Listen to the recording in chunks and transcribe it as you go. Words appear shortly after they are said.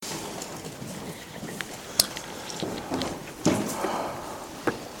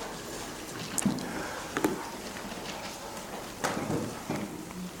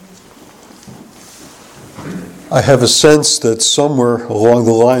I have a sense that somewhere along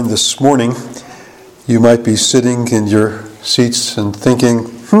the line this morning, you might be sitting in your seats and thinking,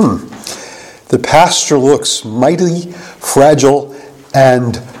 the pastor looks mighty fragile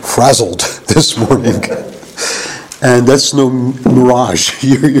and frazzled this morning. And that's no mirage.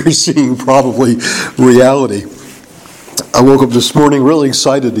 You're seeing probably reality. I woke up this morning really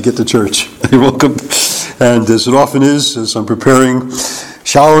excited to get to church. You're welcome. And as it often is, as I'm preparing,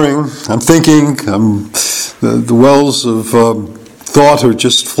 showering, I'm thinking, the wells of thought are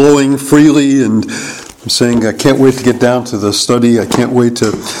just flowing freely, and I'm saying, I can't wait to get down to the study. I can't wait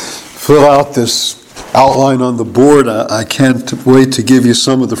to fill out this outline on the board. I can't wait to give you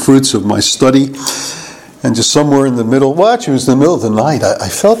some of the fruits of my study. And just somewhere in the middle, well, actually it was in the middle of the night, I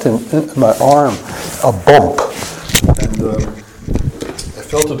felt in my arm a bump. And I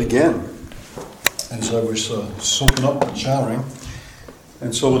felt it again as I was soaking up and showering.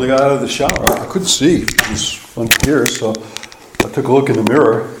 And so when I got out of the shower, I couldn't see. It was up here, so I took a look in the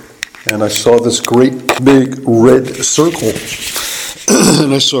mirror, and I saw this great big red circle.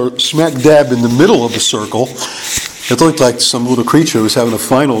 And I saw smack dab in the middle of the circle. It looked like some little creature was having a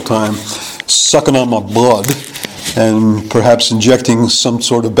final time sucking on my blood and perhaps injecting some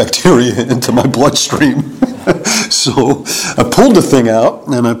sort of bacteria into my bloodstream. So I pulled the thing out,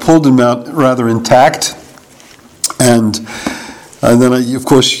 and I pulled him out rather intact. And then, of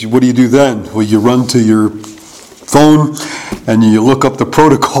course, what do you do then? Well, you run to your phone and you look up the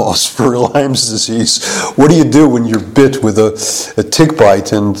protocols for Lyme's disease. What do you do when you're bit with a tick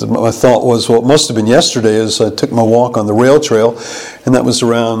bite? And my thought was, well, it must have been yesterday as I took my walk on the rail trail, and that was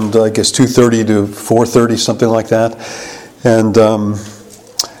around, I guess, 2:30 to 4:30, something like that. And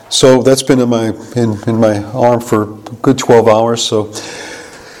so that's been in my arm for a good 12 hours. So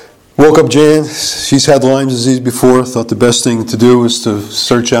woke up Jan. She's had Lyme's disease before. Thought the best thing to do was to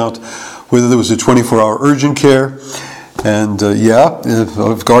search out whether there was a 24-hour urgent care. And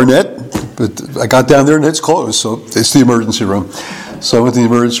of Garnett, but I got down there and it's closed, so it's the emergency room. So I went to the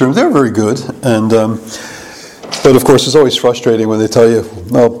emergency room. They're very good. And but of course, it's always frustrating when they tell you,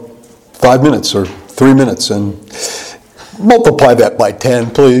 well, 5 minutes or 3 minutes, and multiply that by 10,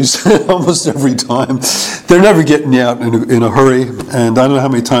 please, almost every time. They're never getting you out in a hurry, and I don't know how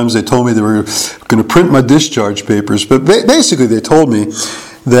many times they told me they were going to print my discharge papers, but basically they told me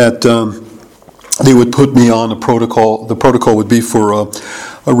that they would put me on a protocol. The protocol would be for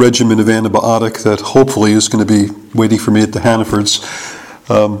a regimen of antibiotic that hopefully is going to be waiting for me at the Hannafords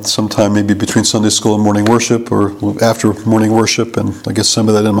sometime maybe between Sunday school and morning worship, or after morning worship, and I get some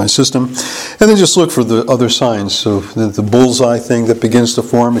of that in my system. And then just look for the other signs. So the bullseye thing that begins to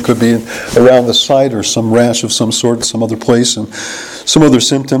form, it could be around the site or some rash of some sort, some other place, and some other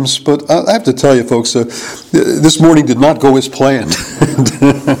symptoms. But I have to tell you, folks, this morning did not go as planned.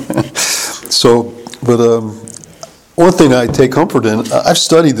 One thing I take comfort in, I've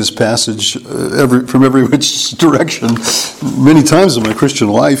studied this passage from every which direction many times in my Christian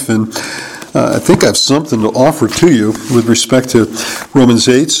life, and I think I have something to offer to you with respect to Romans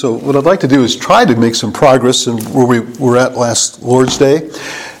 8. So what I'd like to do is try to make some progress in where we were at last Lord's Day,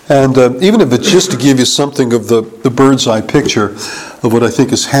 and even if it's just to give you something of the bird's eye picture of what I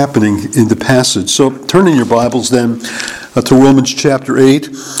think is happening in the passage. So turn in your Bibles then to Romans chapter 8.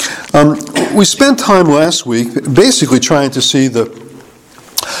 We spent time last week basically trying to see the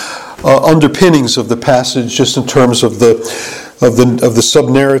underpinnings of the passage, just in terms of the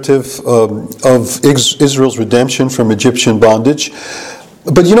sub-narrative of Israel's redemption from Egyptian bondage.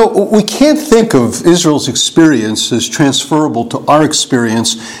 But we can't think of Israel's experience as transferable to our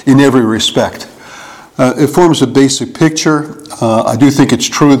experience in every respect. It forms a basic picture. I do think it's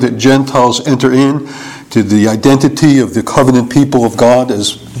true that Gentiles enter in to the identity of the covenant people of God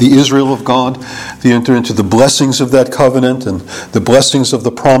as the Israel of God. They enter into the blessings of that covenant and the blessings of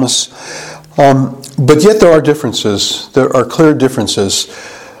the promise. But yet there are differences. There are clear differences.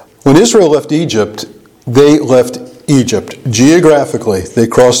 When Israel left Egypt, they left Egypt geographically. They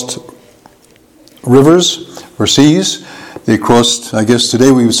crossed rivers or seas. They crossed, I guess today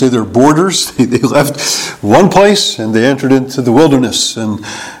we would say, their borders. They left one place and they entered into the wilderness, and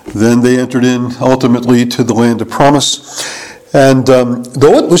then they entered in ultimately to the land of promise. And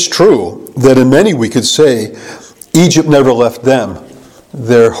though it was true that in many we could say Egypt never left them,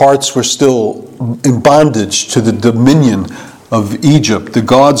 their hearts were still in bondage to the dominion of Egypt, the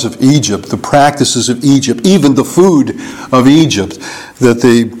gods of Egypt, the practices of Egypt, even the food of Egypt, that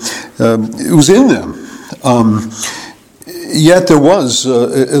it was in them. Yet there was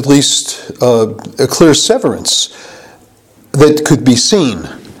at least a clear severance that could be seen.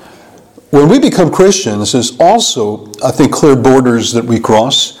 When we become Christians, there's also, I think, clear borders that we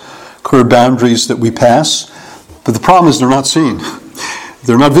cross, clear boundaries that we pass. But the problem is they're not seen.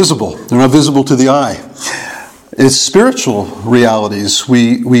 They're not visible. They're not visible to the eye. It's spiritual realities.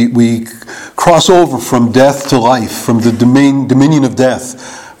 We cross over from death to life, from the dominion of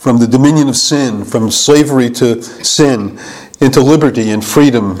death, from the dominion of sin, from slavery to sin, into liberty and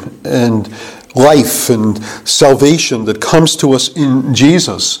freedom and life and salvation that comes to us in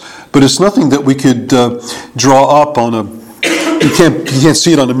Jesus. But it's nothing that we could draw up on a. You can't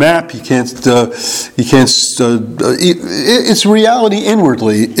see it on a map. It's reality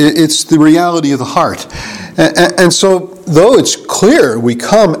inwardly. It's the reality of the heart. And so, though it's clear we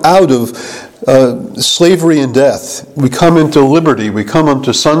come out of slavery and death, we come into liberty, we come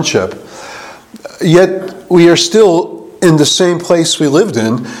into sonship, yet we are still in the same place we lived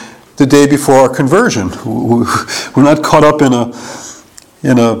in the day before our conversion. We're not caught up in a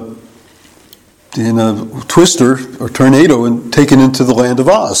twister or tornado and taken into the land of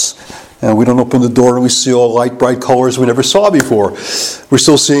Oz. And we don't open the door and we see all light, bright colors we never saw before. We're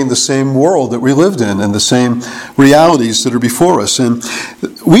still seeing the same world that we lived in and the same realities that are before us. And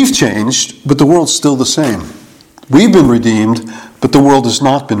we've changed, but the world's still the same. We've been redeemed, but the world has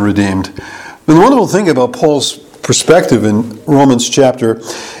not been redeemed. And the wonderful thing about Paul's perspective in Romans chapter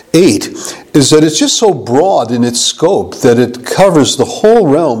 8 is that it's just so broad in its scope that it covers the whole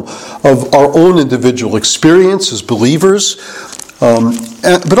realm of our own individual experience as believers,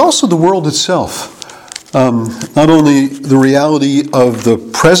 but also the world itself. Not only the reality of the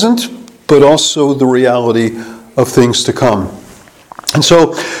present, but also the reality of things to come. And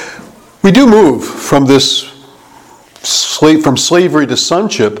so we do move from this from slavery to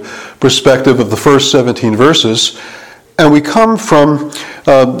sonship perspective of the first 17 verses, and we come from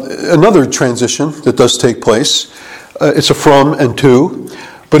another transition that does take place. It's a from and to,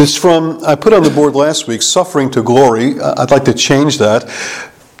 but it's from, I put on the board last week, suffering to glory. I'd like to change that.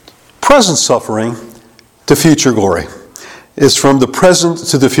 Present suffering to future glory. It's from the present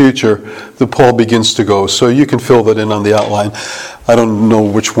to the future that Paul begins to go. So you can fill that in on the outline. I don't know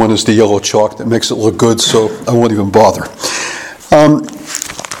which one is the yellow chalk that makes it look good, so I won't even bother.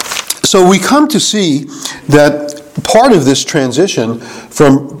 So we come to see that part of this transition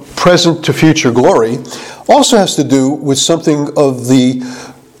from present to future glory also has to do with something of the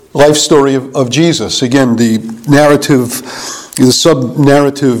life story of Jesus. Again, the narrative, the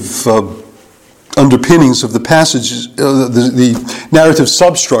sub-narrative underpinnings of the passage, the narrative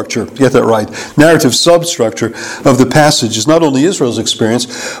substructure, get that right, narrative substructure of the passage is not only Israel's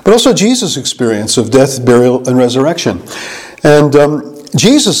experience, but also Jesus' experience of death, burial, and resurrection. And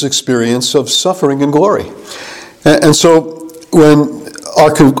Jesus' experience of suffering and glory. And so when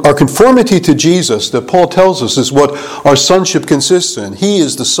our conformity to Jesus that Paul tells us is what our sonship consists in. He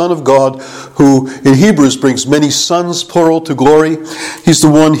is the Son of God who in Hebrews brings many sons, plural, to glory. He's the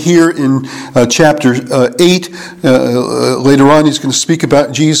one here in chapter 8. Later on he's going to speak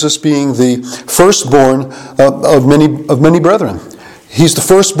about Jesus being the firstborn of many brethren. He's the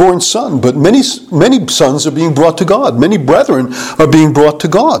firstborn son, but many sons are being brought to God. Many brethren are being brought to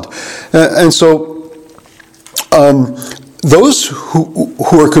God. And so those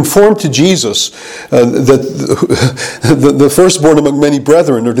who are conformed to Jesus, the firstborn among many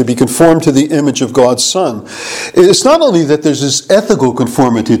brethren, are to be conformed to the image of God's Son. It's not only that there's this ethical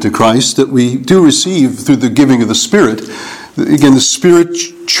conformity to Christ that we do receive through the giving of the Spirit. Again, the Spirit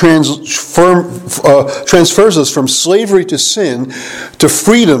transfers us from slavery to sin to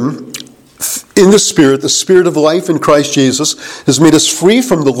freedom in the Spirit of life in Christ Jesus has made us free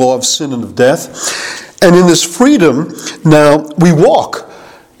from the law of sin and of death. And in this freedom, now we walk,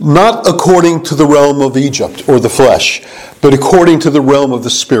 not according to the realm of Egypt or the flesh, but according to the realm of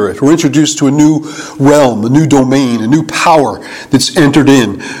the Spirit. We're introduced to a new realm, a new domain, a new power that's entered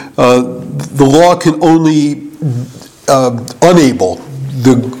in. The law can only enable.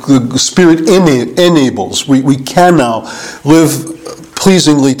 The Spirit enables. We can now live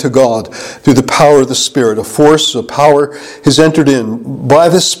pleasingly to God through the power of the Spirit. A power has entered in by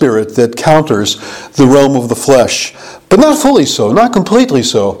the Spirit that counters the realm of the flesh. But not fully so, not completely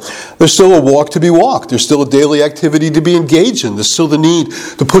so. There's still a walk to be walked. There's still a daily activity to be engaged in. There's still the need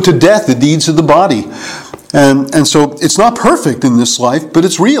to put to death the deeds of the body. And so it's not perfect in this life, but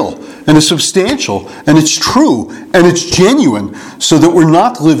it's real, and it's substantial, and it's true, and it's genuine, so that we're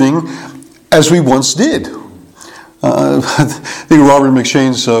not living as we once did. I think Robert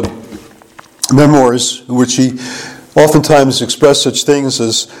McShane's memoirs, in which he oftentimes expressed such things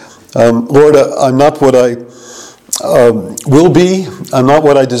as, Lord, I'm not what I will be, I'm not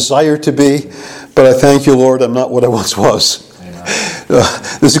what I desire to be, but I thank you, Lord, I'm not what I once was.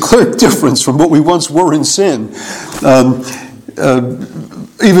 There's a clear difference from what we once were in sin.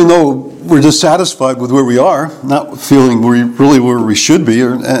 Even though we're dissatisfied with where we are, not feeling we're really where we should be,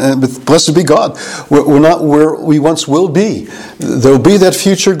 but blessed be God, we're not where we once will be. There will be that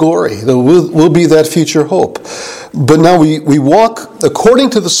future glory. There will be that future hope. But now we walk according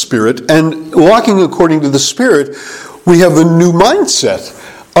to the Spirit, and walking according to the Spirit, we have a new mindset.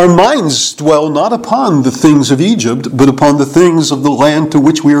 Our minds dwell not upon the things of Egypt, but upon the things of the land to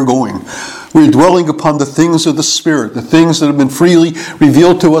which we are going. We are dwelling upon the things of the Spirit, the things that have been freely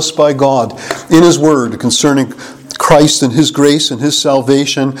revealed to us by God in His Word concerning Christ and His grace and His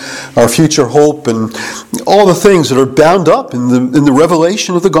salvation, our future hope, and all the things that are bound up in the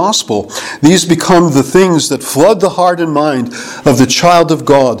revelation of the gospel. These become the things that flood the heart and mind of the child of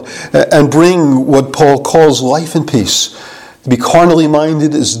God and bring what Paul calls life and peace. To be carnally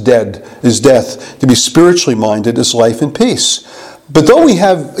minded is death. To be spiritually minded is life and peace. But though we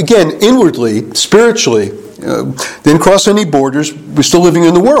have, again, inwardly, spiritually, didn't cross any borders, we're still living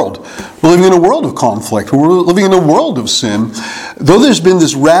in the world. We're living in a world of conflict. We're living in a world of sin. Though there's been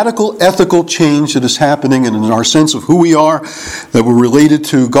this radical ethical change that is happening in our sense of who we are, that we're related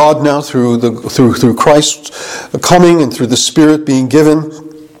to God now through Christ's coming and through the Spirit being given,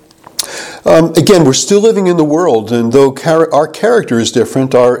 again, we're still living in the world, and though our character is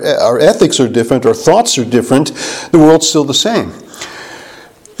different, our ethics are different, our thoughts are different, the world's still the same.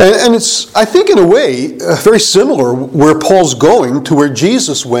 And it's, I think in a way, very similar where Paul's going to where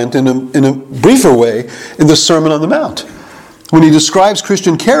Jesus went in a briefer way in the Sermon on the Mount. When he describes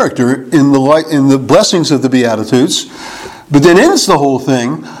Christian character in the blessings of the Beatitudes, but then ends the whole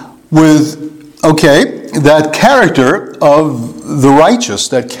thing with, that character of the righteous,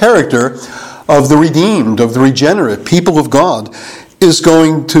 that character of the redeemed, of the regenerate, people of God, is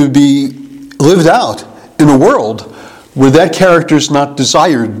going to be lived out in a world where that character is not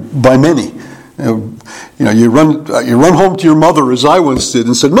desired by many. You run home to your mother, as I once did,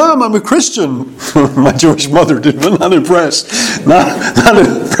 and said, "Mom, I'm a Christian." My Jewish mother did, but not impressed. Not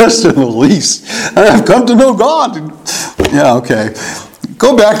impressed in the least. I've come to know God. Yeah, okay.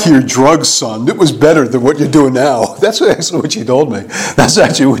 Go back to your drugs, son. It was better than what you're doing now. That's actually what she told me.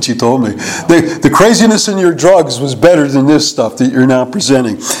 The craziness in your drugs was better than this stuff that you're now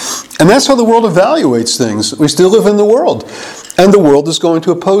presenting. And that's how the world evaluates things. We still live in the world. And the world is going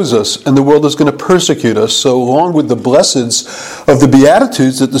to oppose us, and the world is going to persecute us. So along with the blesseds of the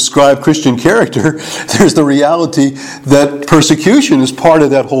Beatitudes that describe Christian character, there's the reality that persecution is part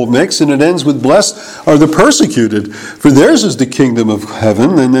of that whole mix, and it ends with blessed are the persecuted, for theirs is the kingdom of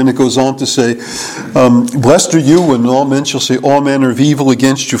heaven. And then it goes on to say, blessed are you when all men shall say all manner of evil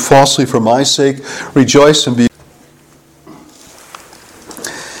against you falsely for my sake. Rejoice and be.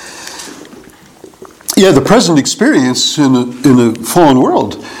 Yeah, the present experience in a fallen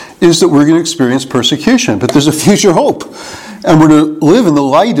world is that we're going to experience persecution, but there's a future hope, and we're going to live in the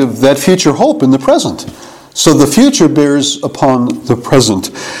light of that future hope in the present. So the future bears upon the present.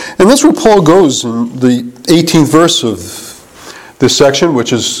 And that's where Paul goes in the 18th verse of this section,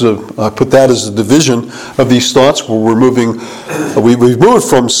 which is, I put that as the division of these thoughts, where we've moved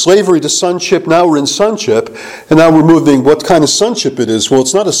from slavery to sonship, now we're in sonship, and now we're moving what kind of sonship it is. Well,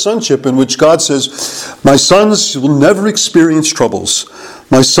 it's not a sonship in which God says, my sons will never experience troubles.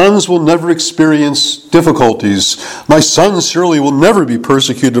 My sons will never experience difficulties. My sons surely will never be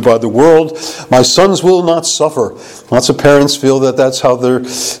persecuted by the world. My sons will not suffer. Lots of parents feel that that's how they're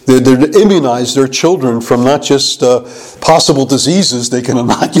immunize their children from not just possible diseases they can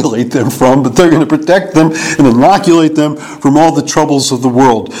inoculate them from, but they're going to protect them and inoculate them from all the troubles of the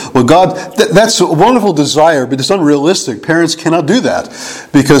world. Well, God, that's a wonderful desire, but it's unrealistic. Parents cannot do that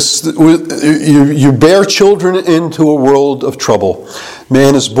because you bear children into a world of trouble.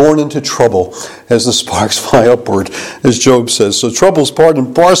 Man is born into trouble as the sparks fly upward, as Job says. So trouble is part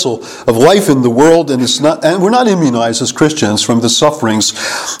and parcel of life in the world, and we're not immunized as Christians from the sufferings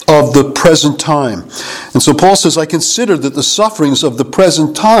of the present time. And so Paul says, I consider that the sufferings of the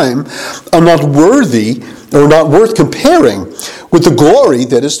present time are not worthy or not worth comparing with the glory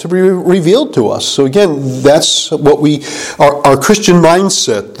that is to be revealed to us. So again, that's what our Christian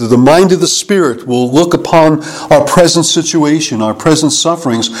mindset, the mind of the Spirit, will look upon our present situation, our present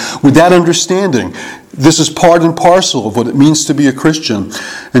sufferings, with that understanding. This is part and parcel of what it means to be a Christian.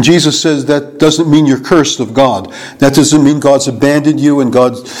 And Jesus says that doesn't mean you're cursed of God. That doesn't mean God's abandoned you and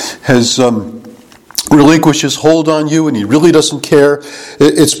God has relinquish his hold on you and he really doesn't care.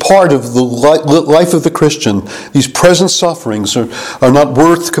 It's part of the life of the Christian. These present sufferings are not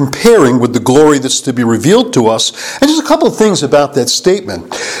worth comparing with the glory that's to be revealed to us. And just a couple of things about that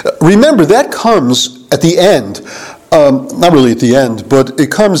statement. Remember, that comes at the end. Not really at the end, but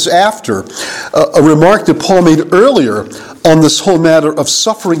it comes after a remark that Paul made earlier on this whole matter of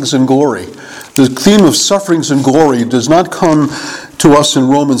sufferings and glory. The theme of sufferings and glory does not come to us in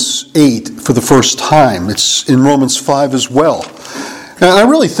Romans 8 for the first time. It's in Romans 5 as well. And I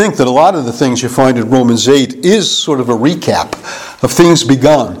really think that a lot of the things you find in Romans 8 is sort of a recap of things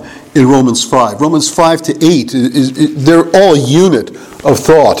begun in Romans 5. Romans 5 to 8, they're all a unit of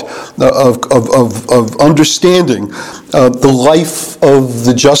thought, of understanding the life of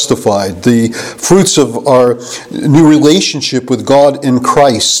the justified, the fruits of our new relationship with God in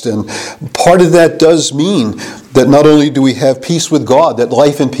Christ. And part of that does mean that not only do we have peace with God, that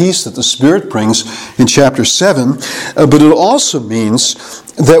life and peace that the Spirit brings in chapter 7, but it also means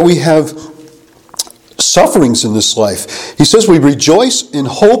that we have sufferings in this life. He says we rejoice in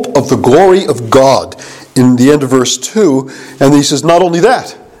hope of the glory of God in the end of verse 2. And then he says, not only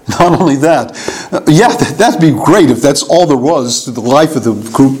that. That'd be great if that's all there was to the life of the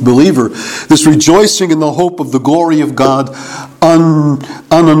believer. This rejoicing in the hope of the glory of God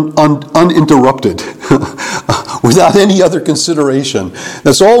uninterrupted, without any other consideration.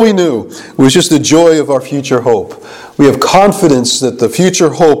 That's all we knew, was just the joy of our future hope. We have confidence that the future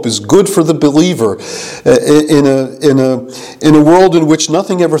hope is good for the believer in a world in which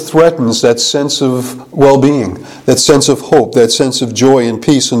nothing ever threatens that sense of well-being, that sense of hope, that sense of joy and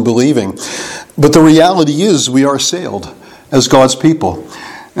peace and believing. But the reality is we are assailed as God's people.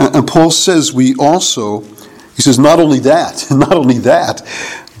 And Paul says he says, not only that,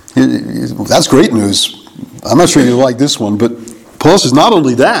 that's great news. I'm not sure you like this one, but Paul says, not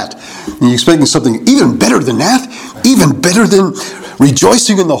only that, and you're expecting something even better than that, even better than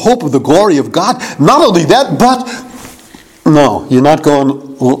rejoicing in the hope of the glory of God. Not only that, but no, you're not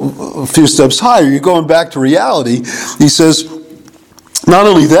going a few steps higher. You're going back to reality. He says, not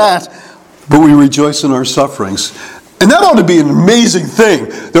only that, but we rejoice in our sufferings. And that ought to be an amazing thing,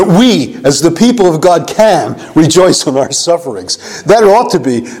 that we, as the people of God, can rejoice in our sufferings. That ought to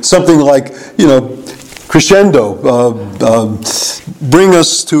be something like, crescendo, bring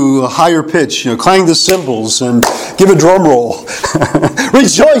us to a higher pitch, clang the cymbals and give a drum roll.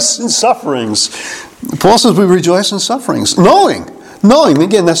 Rejoice in sufferings. Paul says we rejoice in sufferings, knowing,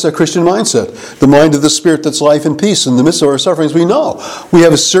 again, that's our Christian mindset. The mind of the Spirit that's life and peace. In the midst of our sufferings, we know. We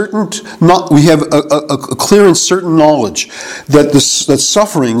have a clear and certain knowledge that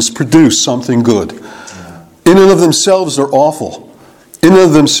sufferings produce something good. In and of themselves, they're awful. In and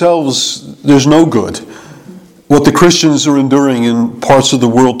of themselves, there's no good. What the Christians are enduring in parts of the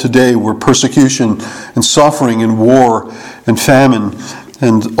world today, where persecution and suffering and war and famine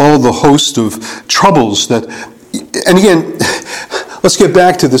and all the host of troubles that... And again, let's get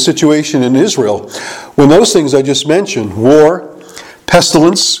back to the situation in Israel. When those things I just mentioned, war,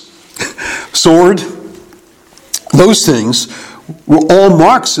 pestilence, sword, those things were all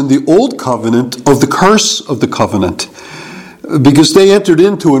marks in the old covenant of the curse of the covenant, because they entered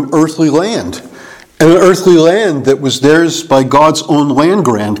into an earthly land. And an earthly land that was theirs by God's own land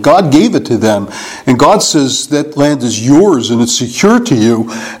grant. God gave it to them. And God says that land is yours and it's secure to you.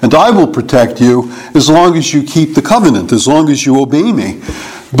 And I will protect you as long as you keep the covenant, as long as you obey me.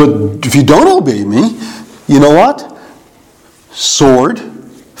 But if you don't obey me, you know what? Sword,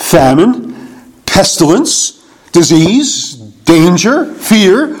 famine, pestilence, disease, danger,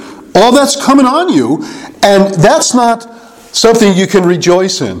 fear, all that's coming on you. And that's not something you can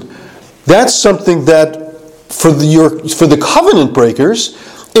rejoice in. That's something that, for the covenant breakers,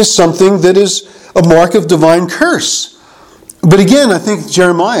 is something that is a mark of divine curse. But again, I think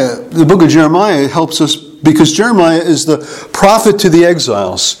the book of Jeremiah helps us, because Jeremiah is the prophet to the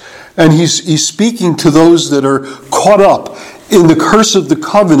exiles. And he's speaking to those that are caught up in the curse of the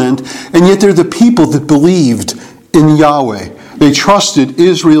covenant, and yet they're the people that believed in Yahweh. They trusted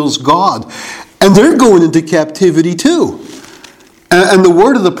Israel's God. And they're going into captivity too. And the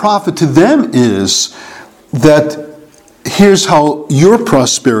word of the prophet to them is that here's how your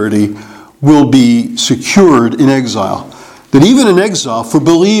prosperity will be secured in exile. That even in exile, for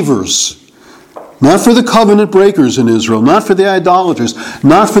believers, not for the covenant breakers in Israel, not for the idolaters,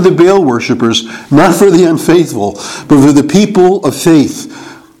 not for the Baal worshippers, not for the unfaithful, but for the people of faith,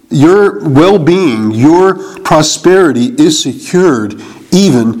 your well-being, your prosperity is secured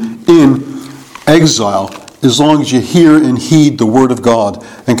even in exile, as long as you hear and heed the Word of God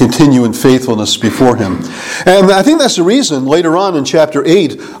and continue in faithfulness before Him. And I think that's the reason later on in chapter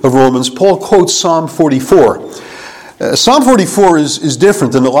 8 of Romans, Paul quotes Psalm 44. Psalm 44 is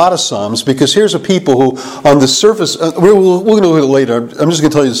different than a lot of Psalms, because here's a people who, on the surface, we're going to look at it later. I'm just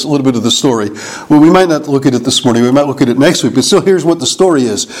going to tell you a little bit of the story. Well, we might not look at it this morning. We might look at it next week. But still, here's what the story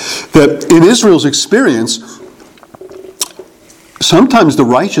is. That in Israel's experience, sometimes the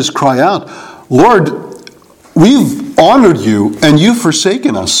righteous cry out, Lord, we've honored you, and you've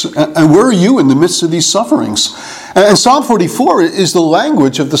forsaken us. And where are you in the midst of these sufferings? And Psalm 44 is the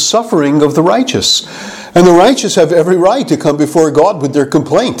language of the suffering of the righteous. And the righteous have every right to come before God with their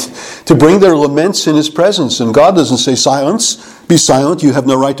complaint, to bring their laments in His presence. And God doesn't say, silence, be silent, you have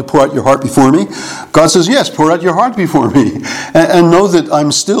no right to pour out your heart before me. God says, yes, pour out your heart before me. And know that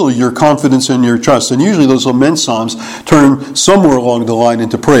I'm still your confidence and your trust. And usually those lament psalms turn somewhere along the line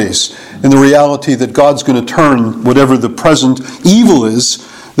into praise. And the reality that God's going to turn whatever the present evil is,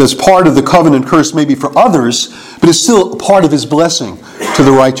 that's part of the covenant curse maybe for others, but it's still part of His blessing to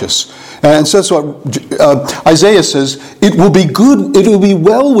the righteous. And so that's what Isaiah says, it will be good, it will be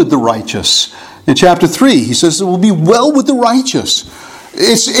well with the righteous. In chapter 3, he says, it will be well with the righteous.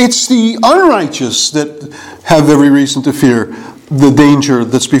 It's the unrighteous that have every reason to fear the danger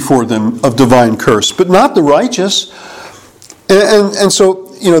that's before them of divine curse, but not the righteous. And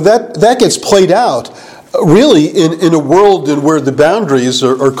so, that gets played out really in a world where the boundaries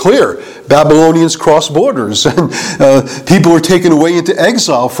are clear. Babylonians cross borders, and people are taken away into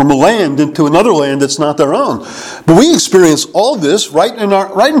exile from a land into another land that's not their own. But we experience all this right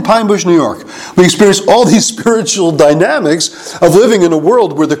in Pine Bush, New York. We experience all these spiritual dynamics of living in a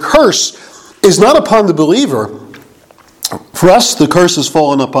world where the curse is not upon the believer. For us, the curse has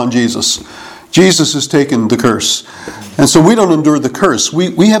fallen upon Jesus. Jesus has taken the curse. And so we don't endure the curse.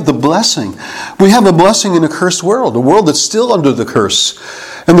 We have the blessing. We have a blessing in a cursed world, a world that's still under the curse.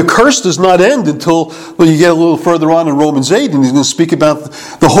 And the curse does not end until, you get a little further on in Romans 8, and he's going to speak about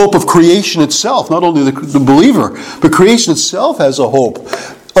the hope of creation itself, not only the believer, but creation itself has a hope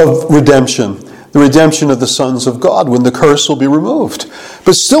of redemption, the redemption of the sons of God, when the curse will be removed.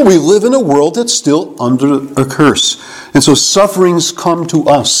 But still, we live in a world that's still under a curse. And so sufferings come to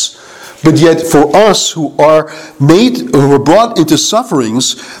us. But yet, for us who are brought into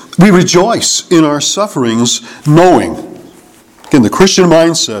sufferings, we rejoice in our sufferings, knowing, again, the Christian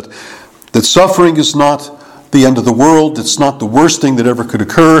mindset, that suffering is not the end of the world. It's not the worst thing that ever could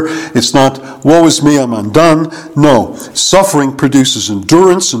occur. It's not, woe is me, I'm undone. No, suffering produces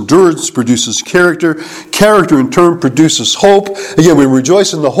endurance. Endurance produces character. Character, in turn, produces hope. Again, we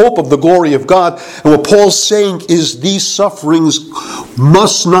rejoice in the hope of the glory of God. And what Paul's saying is these sufferings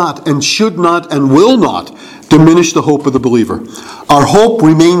must not and should not and will not diminish the hope of the believer. Our hope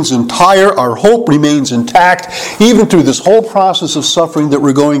remains entire. Our hope remains intact, even through this whole process of suffering that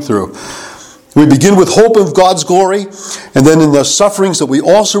we're going through. We begin with hope of God's glory, and then in the sufferings that we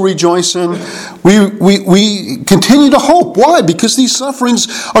also rejoice in, we continue to hope. Why? Because these sufferings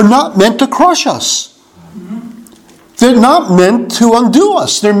are not meant to crush us. They're not meant to undo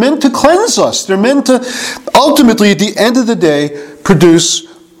us. They're meant to cleanse us. They're meant to ultimately, at the end of the day, produce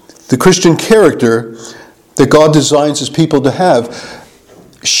the Christian character that God designs His people to have,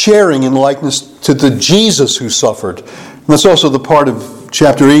 sharing in likeness to the Jesus who suffered. And that's also the part of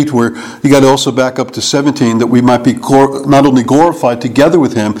chapter 8 where you got to also back up to 17, that we might be not only glorified together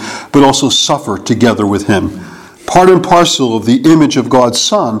with Him, but also suffer together with Him. Part and parcel of the image of God's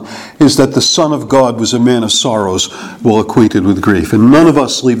Son is that the Son of God was a man of sorrows, well acquainted with grief. And none of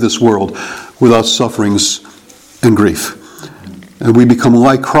us leave this world without sufferings and grief. And we become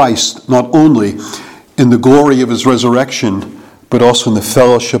like Christ, not only in the glory of His resurrection, but also in the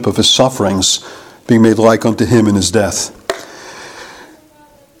fellowship of His sufferings, being made like unto Him in His death.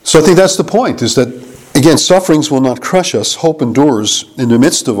 So I think that's the point, is that, again, sufferings will not crush us. Hope endures in the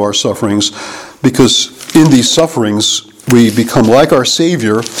midst of our sufferings, because in these sufferings we become like our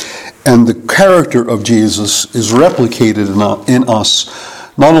Savior, and the character of Jesus is replicated in us,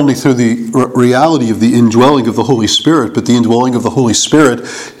 not only through the reality of the indwelling of the Holy Spirit, but the indwelling of the Holy Spirit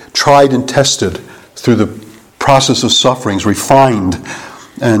tried and tested through the process of sufferings, refined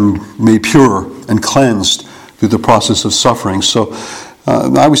and made pure and cleansed through the process of suffering. So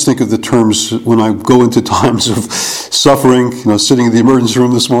I always think of the terms when I go into times of suffering, sitting in the emergency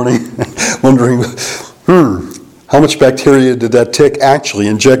room this morning, wondering, how much bacteria did that tick actually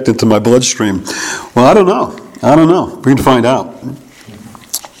inject into my bloodstream? Well, I don't know. We're going to find out.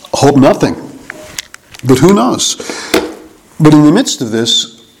 Hope nothing. But who knows? But in the midst of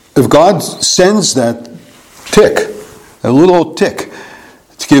this, if God sends that tick, a little old tick,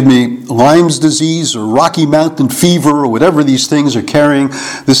 to give me Lyme's disease or Rocky Mountain fever or whatever these things are carrying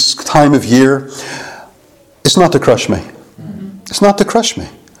this time of year, it's not to crush me. It's not to crush me.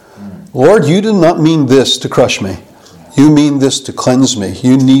 Lord, you did not mean this to crush me. You mean this to cleanse me.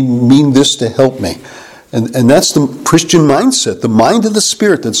 You mean this to help me. And that's the Christian mindset, the mind of the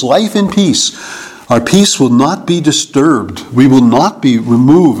Spirit, that's life and peace. Our peace will not be disturbed. We will not be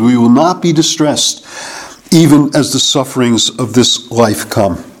removed. We will not be distressed, even as the sufferings of this life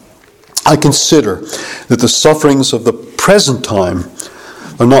come. I consider that the sufferings of the present time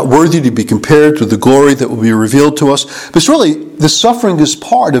are not worthy to be compared to the glory that will be revealed to us. But it's really, the suffering is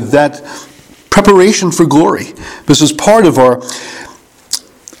part of that preparation for glory. This is part of our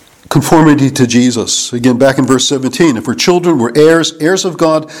conformity to Jesus. Again, back in verse 17, if we're children, we're heirs, heirs of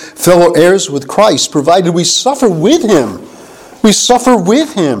God, fellow heirs with Christ, provided we suffer with him. We suffer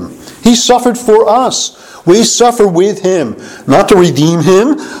with him. He suffered for us. We suffer with him, not to redeem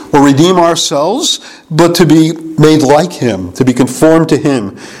him or redeem ourselves, but to be made like him, to be conformed to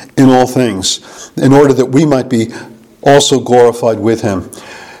him in all things, in order that we might be also glorified with him.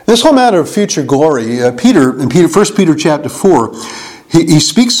 This whole matter of future glory, Peter, in 1 Peter chapter 4, he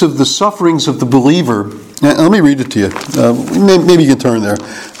speaks of the sufferings of the believer. Now, let me read it to you. Maybe you can turn there.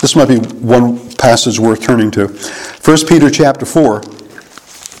 This might be one passage worth turning to. 1 Peter chapter 4.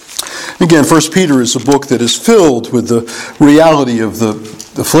 Again, 1 Peter is a book that is filled with the reality of the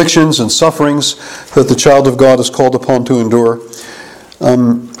afflictions and sufferings that the child of God is called upon to endure.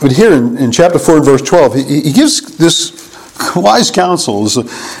 But here in chapter 4 and verse 12, he gives this wise counsel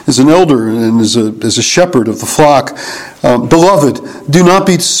as an elder and as a shepherd of the flock. Beloved, do not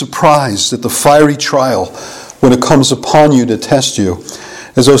be surprised at the fiery trial when it comes upon you to test you,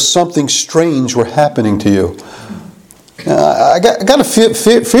 as though something strange were happening to you. I got to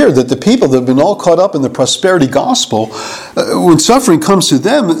fear that the people that have been all caught up in the prosperity gospel, when suffering comes to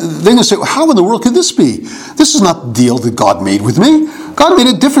them, they're going to say, how in the world could this be? This is not the deal that God made with me. God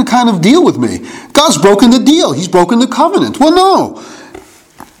made a different kind of deal with me. God's broken the deal. He's broken the covenant. Well, no.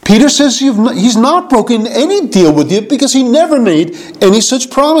 Peter says he's not broken any deal with you because he never made any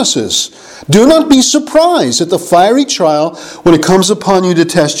such promises. Do not be surprised at the fiery trial when it comes upon you to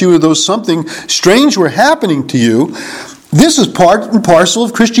test you, as though something strange were happening to you. This is part and parcel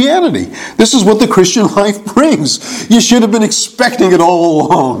of Christianity. This is what the Christian life brings. You should have been expecting it all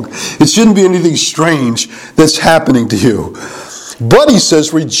along. It shouldn't be anything strange that's happening to you. But he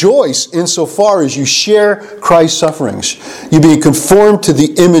says, rejoice insofar as you share Christ's sufferings. You being conformed to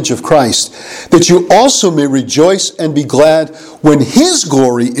the image of Christ, that you also may rejoice and be glad when his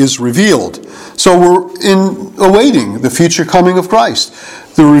glory is revealed. So we're awaiting the future coming of Christ,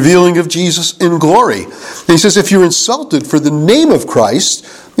 the revealing of Jesus in glory. And he says, if you're insulted for the name of Christ,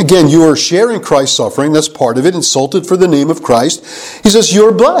 again, you are sharing Christ's suffering, that's part of it, insulted for the name of Christ. He says,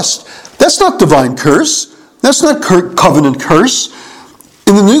 you're blessed. That's not divine curse. That's not covenant curse.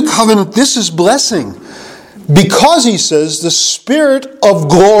 In the new covenant, this is blessing. Because, he says, the Spirit of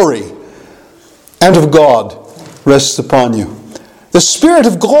glory and of God rests upon you. The Spirit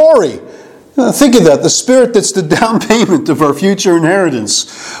of glory. Think of that. The Spirit that's the down payment of our future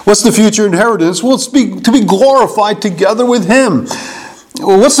inheritance. What's the future inheritance? Well, it's to be glorified together with him.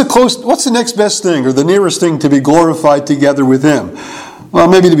 Well, what's the next best thing or the nearest thing to be glorified together with him? Well,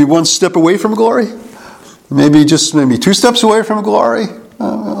 maybe to be one step away from glory. Maybe 2 steps away from glory.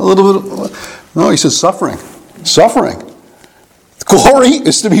 A little bit. No, he says suffering. Suffering. Glory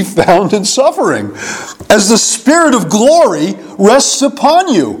is to be found in suffering. As the Spirit of glory rests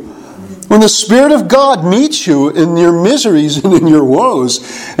upon you. When the Spirit of God meets you in your miseries and in your woes,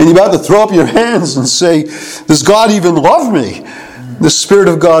 and you're about to throw up your hands and say, does God even love me? The Spirit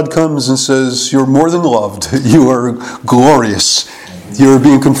of God comes and says, you're more than loved. You are glorious. You're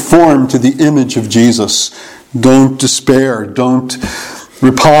being conformed to the image of Jesus. Don't despair. Don't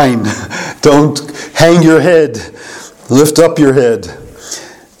repine. Don't hang your head. Lift up your head.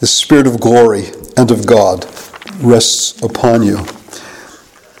 The Spirit of glory and of God rests upon you.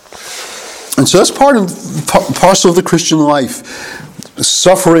 And so that's part and parcel of the Christian life.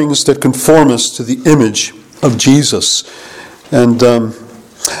 Sufferings that conform us to the image of Jesus. And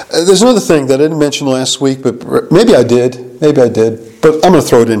there's another thing that I didn't mention last week, but maybe I did. But I'm going to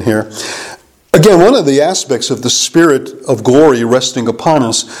throw it in here. Again, one of the aspects of the Spirit of glory resting upon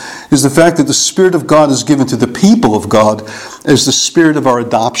us is the fact that the Spirit of God is given to the people of God as the Spirit of our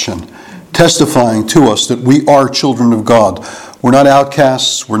adoption, testifying to us that we are children of God. We're not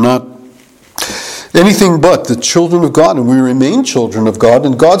outcasts. We're not anything but the children of God, and we remain children of God,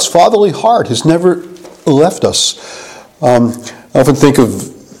 and God's fatherly heart has never left us. I often think of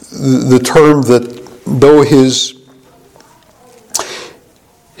the term that though his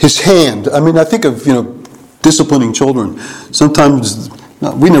hand, I think of, disciplining children. Sometimes,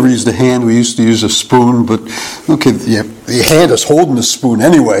 we never used a hand, we used to use a spoon, but okay, the hand is holding the spoon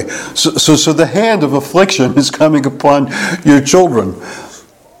anyway. So the hand of affliction is coming upon your children.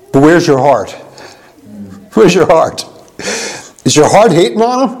 But where's your heart? Where's your heart? Is your heart hating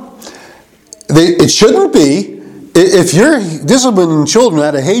on them? It shouldn't be. If you're disciplining children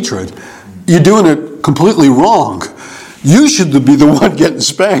out of hatred, you're doing it completely wrong. You should be the one getting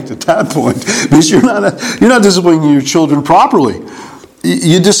spanked at that point, because you're not disciplining your children properly.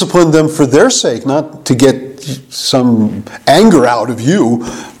 You discipline them for their sake, not to get some anger out of you,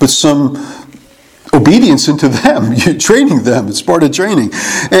 but some obedience into them. You're training them. It's part of training.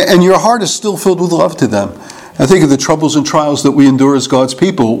 And your heart is still filled with love to them. I think of the troubles and trials that we endure as God's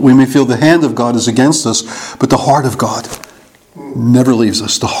people. We may feel the hand of God is against us, but the heart of God never leaves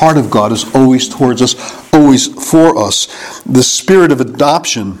us. The heart of God is always towards us, always for us. The spirit of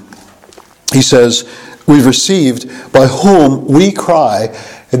adoption, he says, we've received, by whom we cry,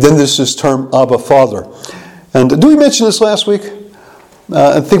 and then there's this term, Abba, Father. And did we mention this last week?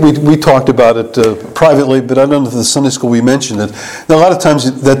 I think we talked about it privately, but I don't know if in the Sunday school we mentioned it. Now, a lot of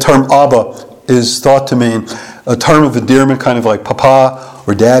times that term Abba is thought to mean a term of endearment, kind of like Papa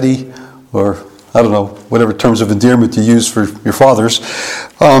or Daddy, or I don't know, whatever terms of endearment you use for your fathers.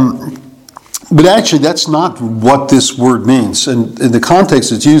 But actually, that's not what this word means. And in the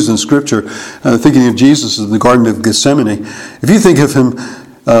context it's used in Scripture, thinking of Jesus in the Garden of Gethsemane, if you think of him,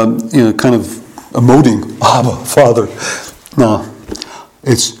 kind of emoting, Abba, Father. No,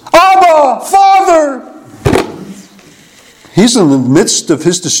 it's Abba, Father! He's in the midst of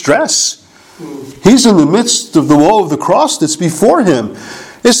his distress. He's in the midst of the woe of the cross that's before him.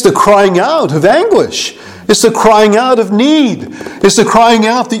 It's the crying out of anguish. It's the crying out of need. It's the crying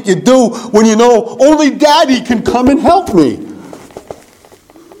out that you do when you know only Daddy can come and help me.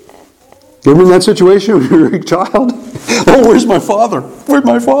 You ever in that situation when you're a child? Oh, where's my father? Where's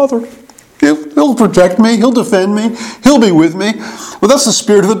my father? He'll protect me. He'll defend me. He'll be with me. Well, that's the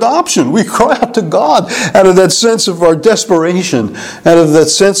spirit of adoption. We cry out to God out of that sense of our desperation, out of that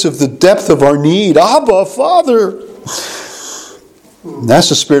sense of the depth of our need. Abba, Father. That's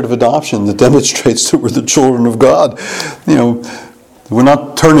the spirit of adoption that demonstrates that we're the children of God. We're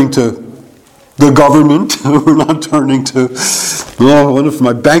not turning to the government. We're not turning to, I wonder if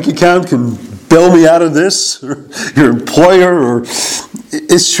my bank account can bail me out of this, or your employer, or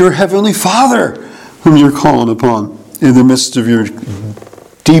it's your Heavenly Father whom you're calling upon in the midst of your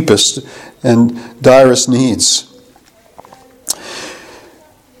deepest and direst needs.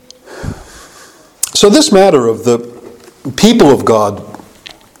 So this matter of the people of God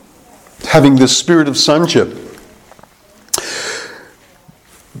having this spirit of sonship,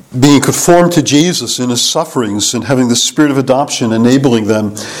 being conformed to Jesus in his sufferings, and having the spirit of adoption enabling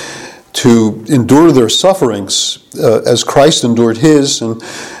them to endure their sufferings as Christ endured his, and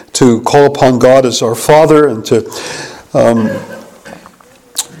to call upon God as our Father, and to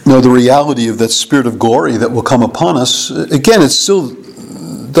know the reality of that spirit of glory that will come upon us. Again, it still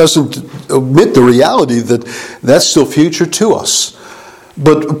doesn't omit the reality that that's still future to us.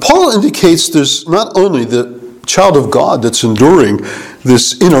 But Paul indicates there's not only the child of God that's enduring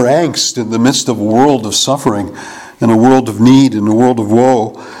this inner angst in the midst of a world of suffering, and a world of need, and a world of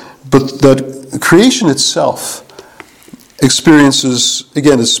woe, but that creation itself experiences,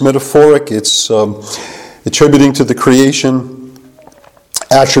 again, it's metaphoric, it's attributing to the creation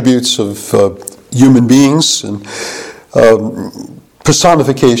attributes of human beings, and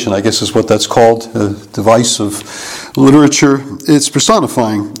personification, I guess is what that's called, a device of literature. It's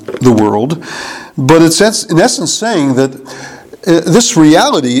personifying the world, but it's in essence saying that this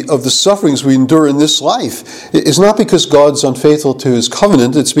reality of the sufferings we endure in this life is not because God's unfaithful to his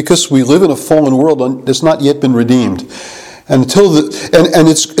covenant. It's because we live in a fallen world that's not yet been redeemed. And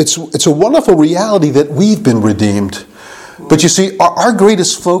it's a wonderful reality that we've been redeemed. But you see, our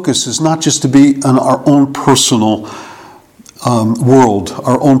greatest focus is not just to be on our own personal world,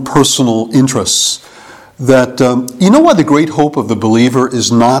 our own personal interests. That you know why the great hope of the believer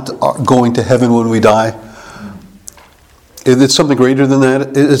is not going to heaven when we die? It's something greater than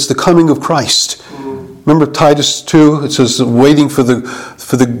that. It's the coming of Christ. Remember Titus 2? It says, waiting for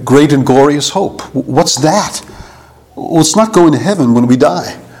the great and glorious hope. What's that? Well, it's not going to heaven when we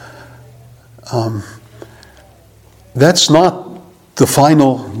die. That's not the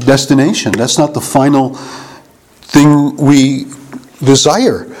final destination. That's not the final thing we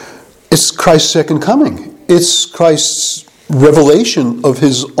desire. It's Christ's second coming. It's Christ's revelation of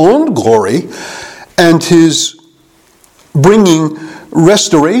his own glory and his bringing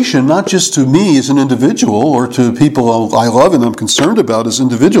restoration, not just to me as an individual or to people I love and I'm concerned about as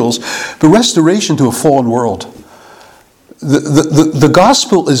individuals, but restoration to a fallen world. The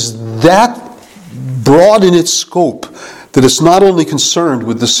gospel is that broad in its scope that it's not only concerned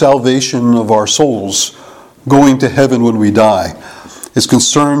with the salvation of our souls going to heaven when we die. It's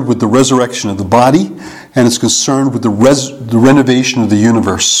concerned with the resurrection of the body, and it's concerned with the renovation of the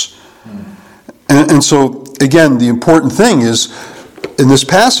universe. And so, again, the important thing is, in this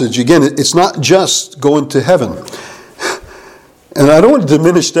passage, again, it's not just going to heaven. And I don't want to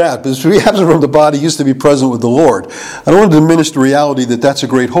diminish that, because to be absent from the body used to be present with the Lord. I don't want to diminish the reality that that's a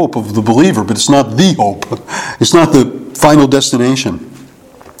great hope of the believer, but it's not the hope. It's not the final destination.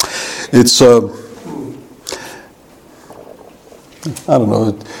 It's, I don't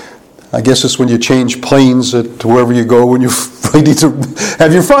know, I guess it's when you change planes to wherever you go when you're ready to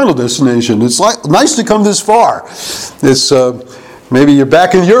have your final destination. It's nice to come this far. It's maybe you're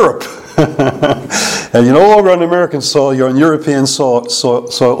back in Europe. And you're no longer on American soil, you're on European soil,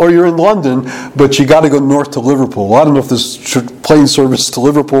 or you're in London, but you got to go north to Liverpool. I don't know if there's plane service to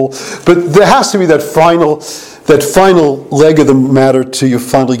Liverpool, but there has to be that final leg of the matter till you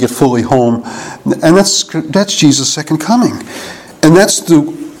finally get fully home. And that's Jesus' second coming. And that's the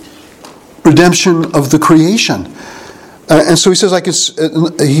redemption of the creation. And so he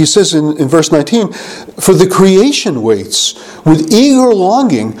says in verse 19, for the creation waits with eager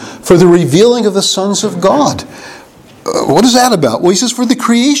longing for the revealing of the sons of God. What is that about? Well, he says, for the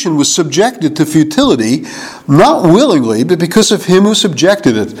creation was subjected to futility, not willingly, but because of him who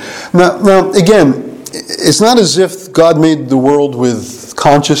subjected it. Now again, it's not as if God made the world with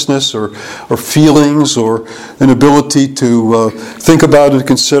consciousness or feelings or an ability to think about and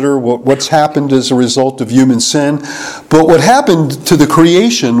consider what's happened as a result of human sin. But what happened to the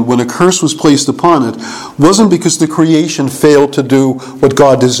creation when a curse was placed upon it wasn't because the creation failed to do what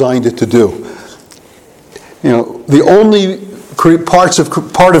God designed it to do. You know, the only part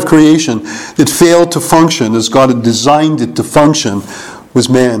of creation that failed to function as God had designed it to function was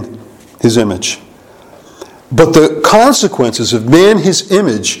man, his image. But the consequences of man, his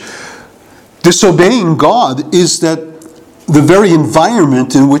image, disobeying God, is that the very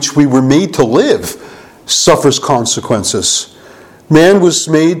environment in which we were made to live suffers consequences. Man was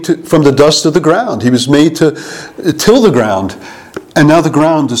made from the dust of the ground. He was made to till the ground. And now the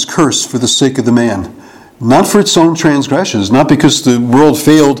ground is cursed for the sake of the man. Not for its own transgressions, not because the world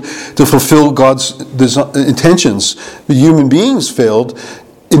failed to fulfill God's intentions. The human beings failed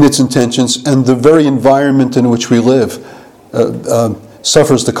in its intentions, and the very environment in which we live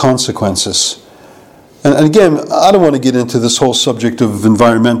suffers the consequences. And again, I don't want to get into this whole subject of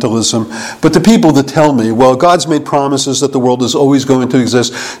environmentalism, but the people that tell me, well, God's made promises that the world is always going to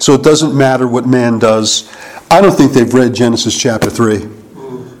exist, so it doesn't matter what man does, I don't think they've read Genesis chapter 3.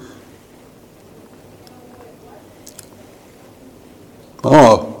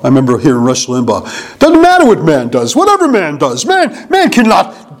 Oh, I remember hearing Rush Limbaugh. Doesn't matter what man does, whatever man does. Man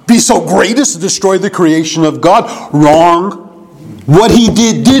cannot be so great as to destroy the creation of God. Wrong. What he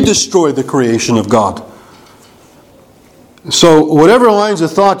did destroy the creation of God. So whatever lines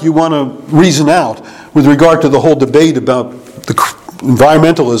of thought you want to reason out with regard to the whole debate about the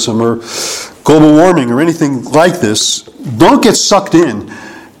environmentalism or global warming or anything like this, don't get sucked in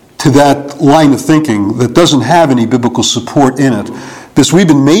to that line of thinking that doesn't have any biblical support in it. Because we've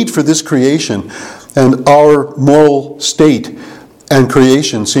been made for this creation, and our moral state and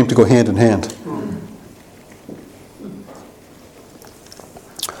creation seem to go hand in hand.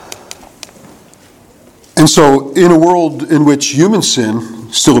 And so, in a world in which human sin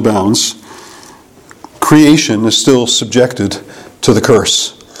still abounds, creation is still subjected to the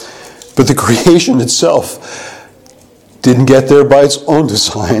curse. But the creation itself didn't get there by its own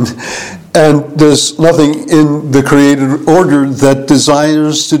design. And there's nothing in the created order that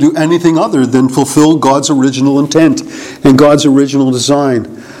desires to do anything other than fulfill God's original intent and God's original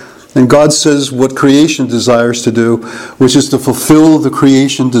design. And God says what creation desires to do, which is to fulfill the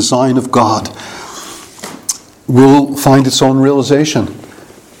creation design of God, will find its own realization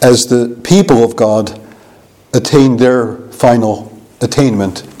as the people of God attain their final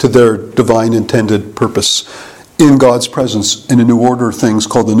attainment to their divine intended purpose in God's presence in a new order of things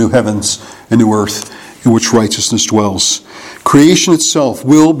called the new heavens and new earth in which righteousness dwells. Creation itself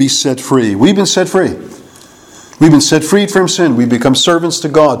will be set free. We've been set free. We've been set free from sin. We become servants to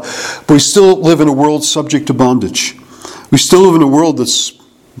God. But we still live in a world subject to bondage. We still live in a world that's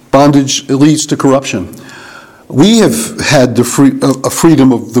bondage leads to corruption. We have had the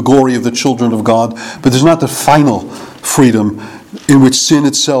freedom of the glory of the children of God, but there's not the final freedom in which sin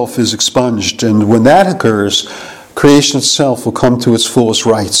itself is expunged. And when that occurs, creation itself will come to its fullest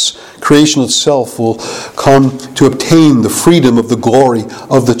rights. Creation itself will come to obtain the freedom of the glory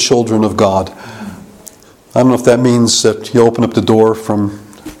of the children of God. I don't know if that means that you open up the door from,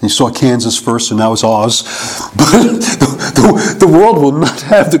 you saw Kansas first and now it's Oz. But the world will not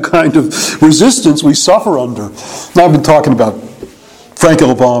have the kind of resistance we suffer under. Now, I've been talking about Frank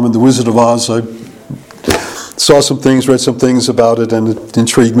L. Baum and the Wizard of Oz. I saw some things, read some things about it, and it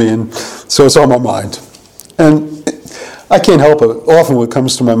intrigued me, and so it's on my mind. And I can't help it. Often what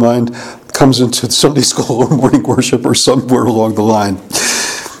comes to my mind comes into Sunday school or morning worship or somewhere along the line.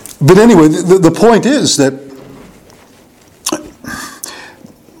 But anyway, the point is that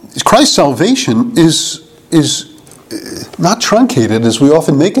Christ's salvation is not truncated as we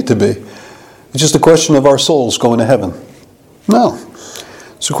often make it to be. It's just a question of our souls going to heaven. No.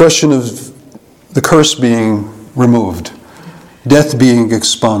 It's a question of the curse being removed, death being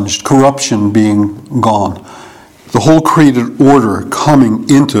expunged, corruption being gone, the whole created order coming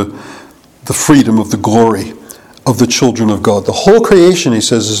into the freedom of the glory of the children of God. The whole creation, he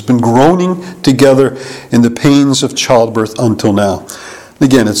says, has been groaning together in the pains of childbirth until now.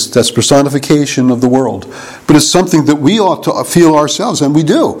 Again, that's personification of the world. But it's something that we ought to feel ourselves, and we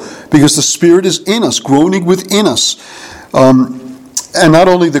do, because the Spirit is in us, groaning within us. And not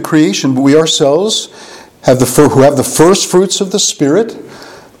only the creation, but we ourselves who have the first fruits of the Spirit.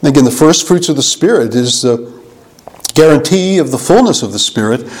 Again, the first fruits of the Spirit is the guarantee of the fullness of the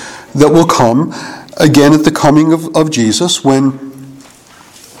Spirit that will come again at the coming of Jesus, when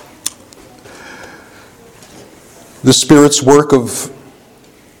the Spirit's work of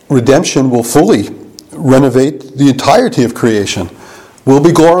redemption will fully renovate the entirety of creation. Will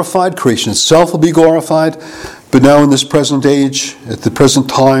be glorified. Creation itself will be glorified. But now in this present age, at the present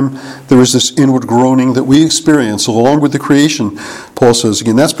time, there is this inward groaning that we experience along with the creation. Paul says,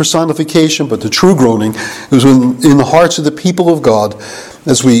 again, that's personification, but the true groaning is in the hearts of the people of God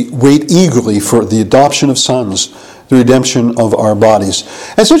as we wait eagerly for the adoption of sons, the redemption of our bodies.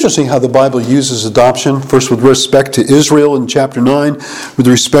 And it's interesting how the Bible uses adoption, first with respect to Israel in chapter 9, with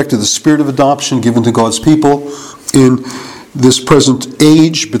respect to the spirit of adoption given to God's people in this present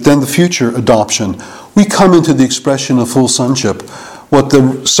age, but then the future adoption. We come into the expression of full sonship, what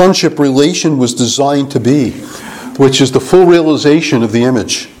the sonship relation was designed to be, which is the full realization of the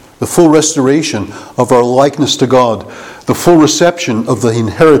image, the full restoration of our likeness to God, the full reception of the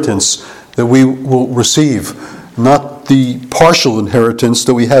inheritance that we will receive, not the partial inheritance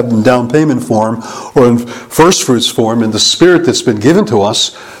that we have in down payment form or in first fruits form in the Spirit that's been given to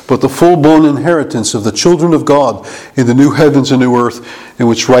us, but the full-blown inheritance of the children of God in the new heavens and new earth in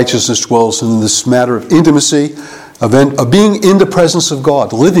which righteousness dwells, in this matter of intimacy, of being in the presence of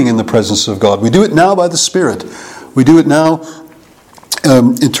God, living in the presence of God. We do it now by the Spirit. We do it now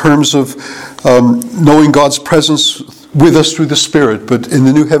in terms of knowing God's presence with us through the Spirit, but in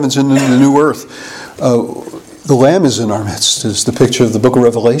the new heavens and in the new earth. The Lamb is in our midst, is the picture of the book of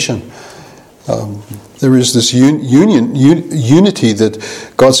Revelation. There is this unity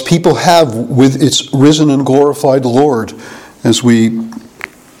that God's people have with its risen and glorified Lord as we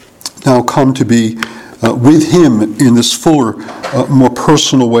now come to be with Him in this fuller, more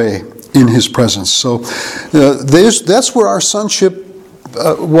personal way in His presence. So that's where our sonship,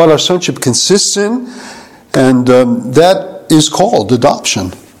 what our sonship consists in, and that is called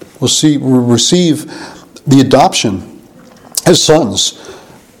adoption. We'll receive the adoption as sons,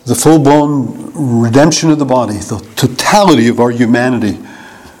 the full-blown redemption of the body, the totality of our humanity.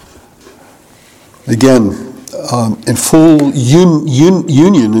 Again, in full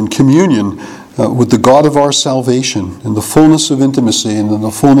union and communion with the God of our salvation, in the fullness of intimacy and in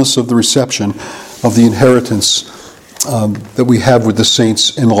the fullness of the reception of the inheritance that we have with the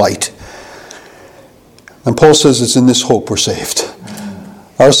saints in light. And Paul says it's in this hope we're saved.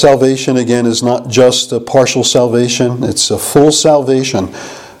 Our salvation, again, is not just a partial salvation. It's a full salvation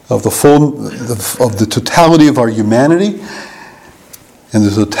of the totality of our humanity and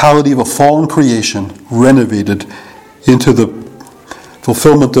the totality of a fallen creation renovated into the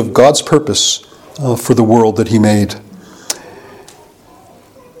fulfillment of God's purpose for the world that He made.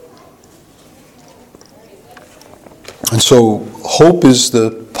 And so hope is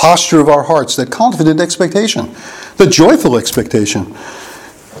the posture of our hearts, that confident expectation, the joyful expectation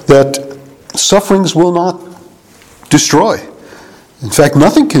that sufferings will not destroy. In fact,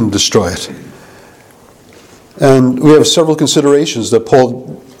 nothing can destroy it. And we have several considerations that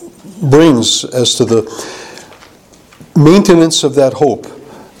Paul brings as to the maintenance of that hope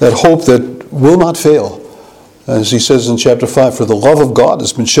that will not fail. As he says in chapter 5, for the love of God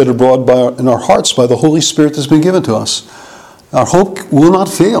has been shed abroad in our hearts by the Holy Spirit that's been given to us. Our hope will not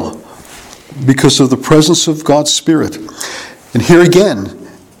fail because of the presence of God's Spirit. And here again,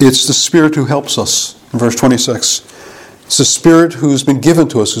 it's the Spirit who helps us. In verse 26, it's the Spirit who's been given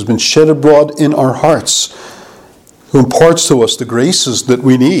to us, who's been shed abroad in our hearts, who imparts to us the graces that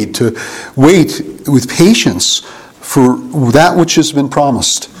we need to wait with patience for that which has been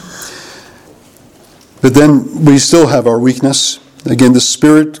promised. But then we still have our weakness. Again, the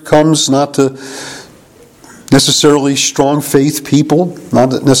Spirit comes not to necessarily strong faith people,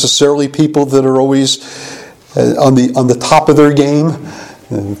 not necessarily people that are always on the top of their game.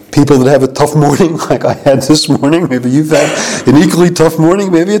 People that have a tough morning, like I had this morning, maybe you've had an equally tough morning,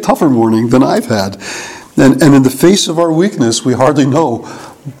 maybe a tougher morning than I've had. And in the face of our weakness, we hardly know.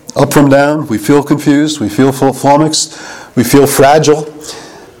 Up from down, we feel confused, we feel flummoxed, we feel fragile.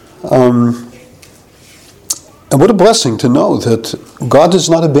 And what a blessing to know that God does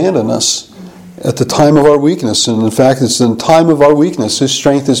not abandon us at the time of our weakness. And in fact, it's in the time of our weakness His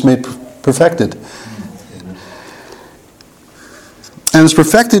strength is made perfected. And it's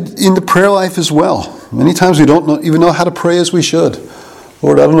perfected in the prayer life as well. Many times we don't even know how to pray as we should.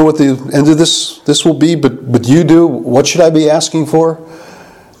 Lord, I don't know what the end of this will be, but you do. What should I be asking for?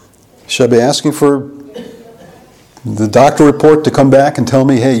 Should I be asking for the doctor report to come back and tell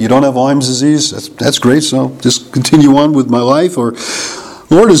me, hey, you don't have Lyme's disease? That's great, so just continue on with my life. Or,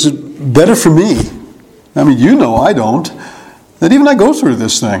 Lord, is it better for me? I mean, you know I don't. That even I go through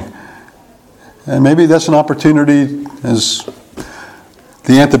this thing. And maybe that's an opportunity as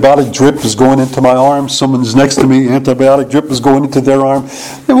the antibiotic drip is going into my arm. Someone's next to me, antibiotic drip is going into their arm.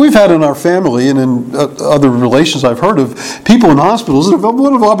 And we've had in our family and in other relations I've heard of people in hospitals that have a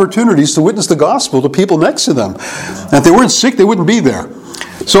lot of opportunities to witness the gospel to people next to them. And if they weren't sick, they wouldn't be there.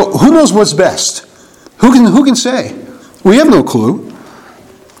 So who knows what's best? Who can say? We have no clue.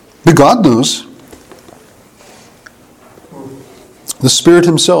 But God knows. The Spirit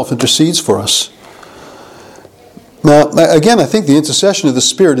Himself intercedes for us. Now, again, I think the intercession of the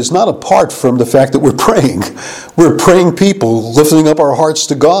Spirit is not apart from the fact that we're praying. We're praying people, lifting up our hearts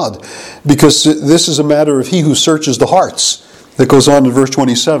to God, because this is a matter of He who searches the hearts. That goes on in verse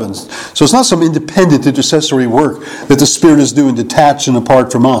 27. So it's not some independent intercessory work that the Spirit is doing detached and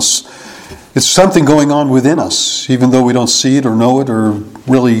apart from us. It's something going on within us, even though we don't see it or know it or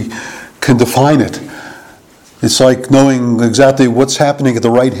really can define it. It's like knowing exactly what's happening at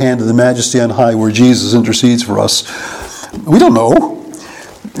the right hand of the Majesty on high where Jesus intercedes for us. We don't know.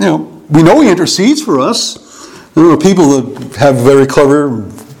 We know He intercedes for us. There are people that have very clever,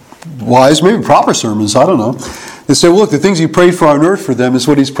 wise, maybe proper sermons, I don't know. They say, well, look, the things He prayed for on earth for them is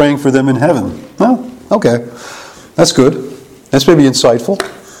what He's praying for them in heaven. Well, okay. That's good. That's maybe insightful.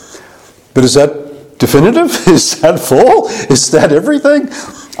 But is that definitive? Is that full? Is that everything?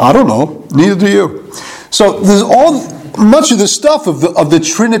 I don't know. Neither do you. So there's much of the stuff of the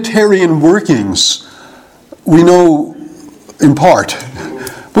Trinitarian workings we know in part.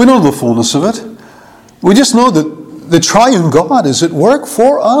 But we don't know the fullness of it. We just know that the triune God is at work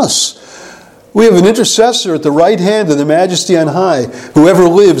for us. We have an intercessor at the right hand of the Majesty on high, who ever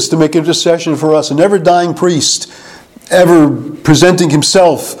lives to make intercession for us, an ever-dying priest, ever presenting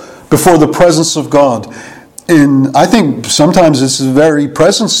himself before the presence of God. And I think sometimes it's the very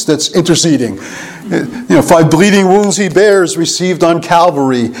presence that's interceding. 5 bleeding wounds He bears, received on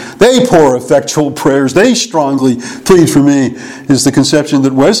Calvary. They pour effectual prayers. They strongly plead for me, is the conception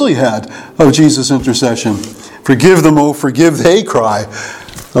that Wesley had of Jesus' intercession. Forgive them, oh, forgive, they cry.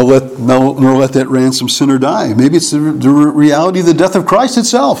 Nor let that ransomed sinner die. Maybe it's the reality of the death of Christ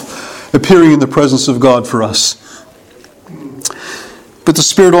itself, appearing in the presence of God for us. But the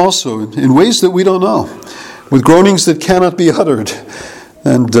Spirit also, in ways that we don't know, with groanings that cannot be uttered.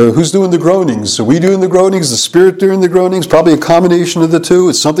 And who's doing the groanings? Are we doing the groanings? The Spirit doing the groanings? Probably a combination of the two.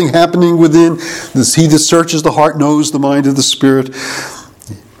 It's something happening within. He that searches the heart knows the mind of the Spirit.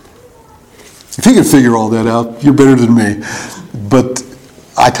 If you can figure all that out, you're better than me. But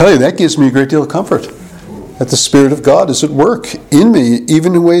I tell you, that gives me a great deal of comfort. That the Spirit of God is at work in me,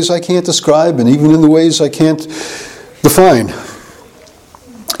 even in ways I can't describe and even in the ways I can't define.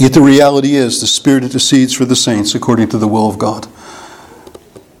 Yet the reality is the Spirit intercedes for the saints according to the will of God.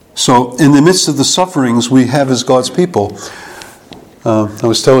 So in the midst of the sufferings we have as God's people, I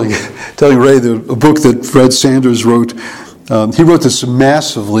was telling Ray a book that Fred Sanders wrote. He wrote this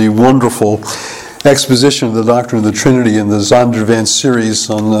massively wonderful exposition of the doctrine of the Trinity in the Zondervan series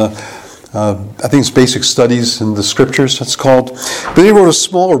on, I think it's Basic Studies in the Scriptures, it's called. But he wrote a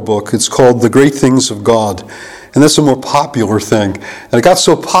smaller book. It's called The Great Things of God. And that's a more popular thing. And it got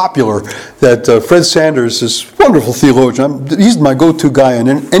so popular that Fred Sanders, this wonderful theologian, he's my go-to guy on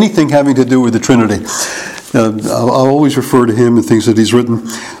anything having to do with the Trinity. I'll always refer to him and things that he's written.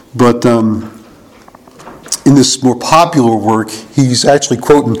 But in this more popular work, he's actually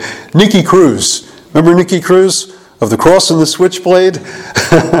quoting Nicky Cruz. Remember Nicky Cruz of The Cross and the Switchblade?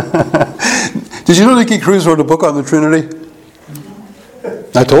 Did you know Nicky Cruz wrote a book on the Trinity?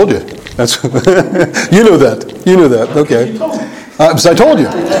 I told you. That's you know that. You know that. Okay. Because I told you.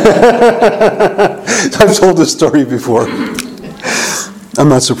 I've told this story before. I'm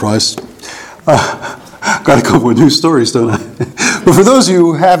not surprised. Got to come with new stories, don't I? But for those of you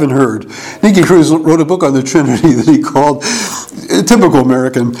who haven't heard, Nicky Cruz wrote a book on the Trinity that he called typical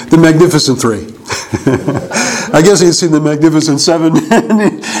American, the Magnificent Three. I guess you've seen the Magnificent Seven.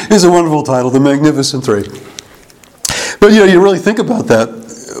 It's a wonderful title, the Magnificent Three. But you really think about that.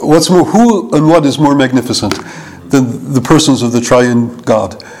 Who and what is more magnificent than the persons of the triune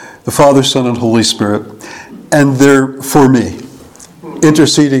God, the Father, Son, and Holy Spirit? And they're for me,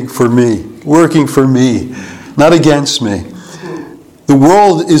 interceding for me, working for me, not against me. The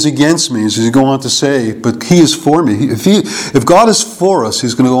world is against me, as he's going on to say, but he is for me. If God is for us,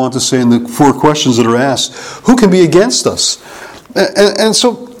 he's going to go on to say in the 4 questions that are asked, who can be against us? And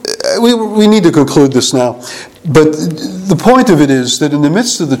so we need to conclude this now. But the point of it is that in the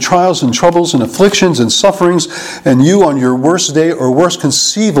midst of the trials and troubles and afflictions and sufferings, and you on your worst day or worst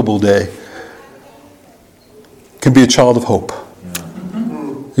conceivable day, can be a child of hope.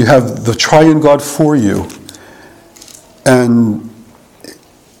 You have the triune God for you. And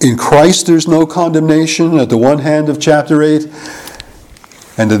in Christ there's no condemnation at the one hand of chapter 8.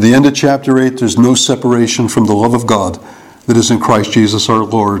 And at the end of chapter 8 there's no separation from the love of God that is in Christ Jesus our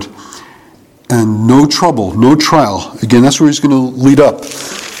Lord. And no trouble, no trial. Again, that's where he's going to lead up.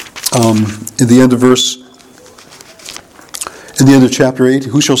 In the end of chapter 8,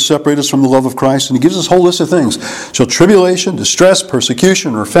 who shall separate us from the love of Christ? And he gives us a whole list of things. Shall tribulation, distress,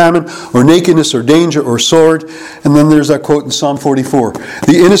 persecution, or famine, or nakedness, or danger, or sword? And then there's that quote in Psalm 44.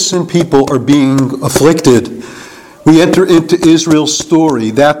 The innocent people are being afflicted. We enter into Israel's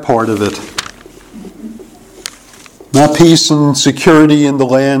story, that part of it. Not peace and security in the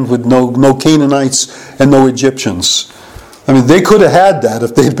land with no Canaanites and no Egyptians. I mean, they could have had that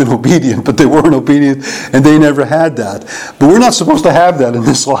if they'd been obedient, but they weren't obedient, and they never had that. But we're not supposed to have that in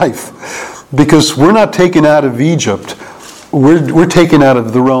this life, because we're not taken out of Egypt. We're taken out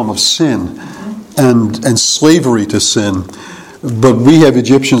of the realm of sin and slavery to sin. But we have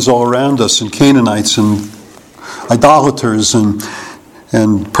Egyptians all around us, and Canaanites, and idolaters, and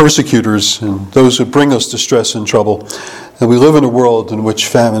persecutors, and those who bring us distress and trouble. And we live in a world in which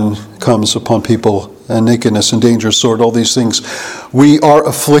famine comes upon people, and nakedness and danger, sword, all these things. We are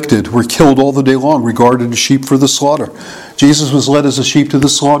afflicted. We're killed all the day long, regarded as sheep for the slaughter. Jesus was led as a sheep to the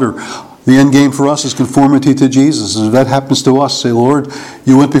slaughter. The end game for us is conformity to Jesus. If that happens to us, say, Lord,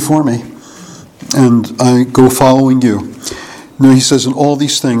 you went before me, and I go following you. He says, in all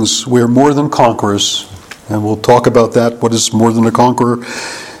these things, we are more than conquerors. And we'll talk about that, what is more than a conqueror.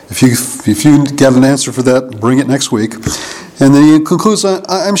 If you get an answer for that, bring it next week. And then he concludes,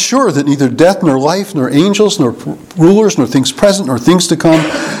 I'm sure that neither death, nor life, nor angels, nor rulers, nor things present, nor things to come,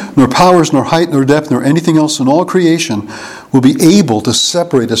 nor powers, nor height, nor depth, nor anything else in all creation will be able to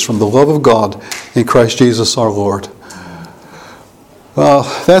separate us from the love of God in Christ Jesus our Lord. Well,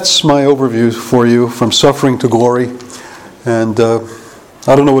 that's my overview for you, from suffering to glory. And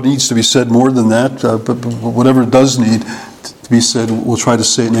I don't know what needs to be said more than that, but whatever it does need to be said, we'll try to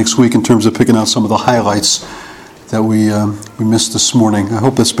say it next week in terms of picking out some of the highlights that we missed this morning. I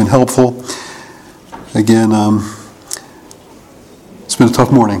hope that's been helpful. Again, it's been a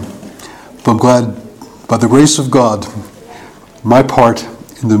tough morning, but I'm glad, by the grace of God, my part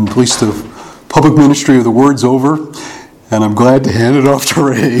in the at least the public ministry of the word's over, and I'm glad to hand it off to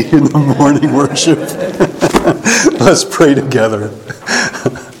Ray in the morning worship. Let's pray together.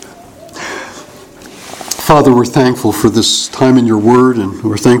 Father, we're thankful for this time in your word, and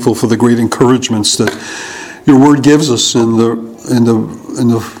we're thankful for the great encouragements that your word gives us in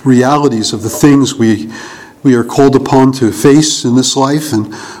the realities of the things we are called upon to face in this life.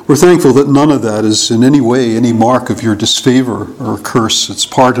 And we're thankful that none of that is in any way any mark of your disfavor or curse. It's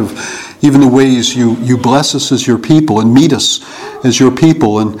part of even the ways you bless us as your people and meet us as your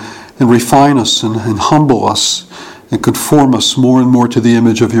people and refine us and humble us and conform us more and more to the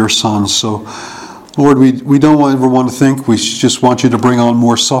image of your Son. So, Lord, we don't ever want to think we just want you to bring on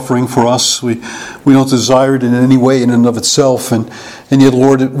more suffering for us. We don't desire it in any way in and of itself. And yet,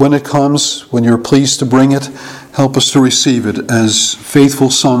 Lord, when it comes, when you're pleased to bring it, help us to receive it as faithful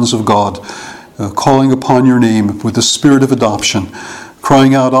sons of God, calling upon your name with the spirit of adoption,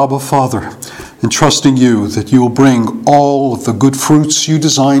 crying out, Abba, Father, and trusting you that you will bring all of the good fruits you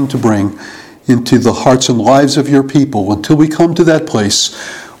designed to bring into the hearts and lives of your people until we come to that place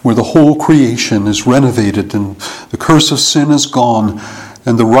where the whole creation is renovated and the curse of sin is gone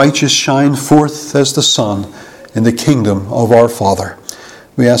and the righteous shine forth as the sun in the kingdom of our Father.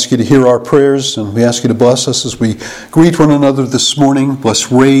 We ask you to hear our prayers, and we ask you to bless us as we greet one another this morning.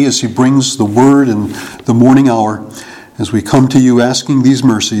 Bless Ray as he brings the word in the morning hour, as we come to you asking these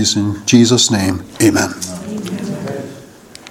mercies in Jesus' name. Amen.